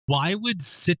Why would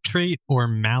citrate or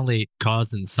malate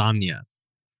cause insomnia?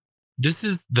 This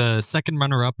is the second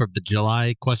runner up of the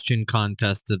July question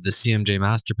contest of the CMJ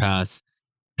Masterpass,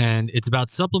 and it's about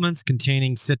supplements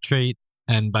containing citrate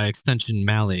and, by extension,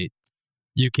 malate.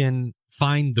 You can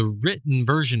find the written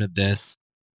version of this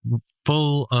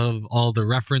full of all the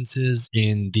references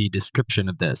in the description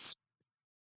of this.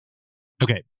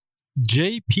 Okay,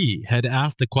 JP had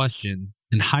asked the question,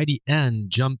 and Heidi N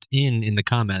jumped in the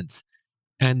comments.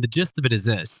 And the gist of it is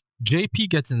this: JP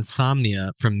gets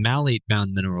insomnia from malate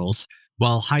bound minerals,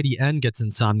 while Heidi N gets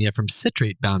insomnia from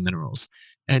citrate bound minerals.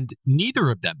 And neither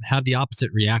of them have the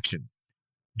opposite reaction.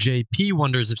 JP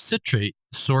wonders if citrate,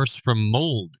 sourced from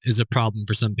mold, is a problem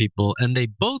for some people, and they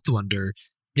both wonder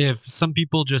if some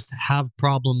people just have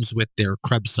problems with their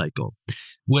Krebs cycle.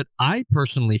 What I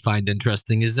personally find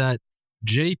interesting is that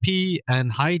JP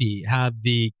and Heidi have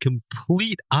the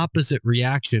complete opposite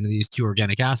reaction to these two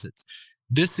organic acids.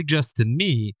 This suggests to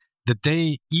me that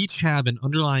they each have an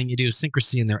underlying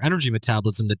idiosyncrasy in their energy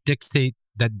metabolism that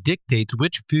dictates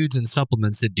which foods and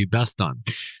supplements they do best on.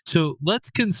 So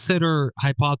let's consider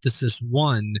hypothesis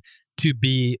one to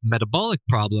be metabolic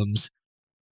problems,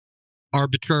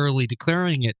 arbitrarily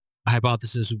declaring it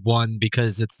hypothesis one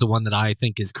because it's the one that I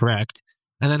think is correct,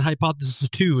 and then hypothesis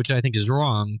two, which I think is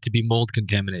wrong, to be mold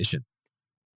contamination.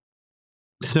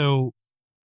 So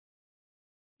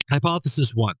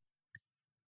hypothesis one: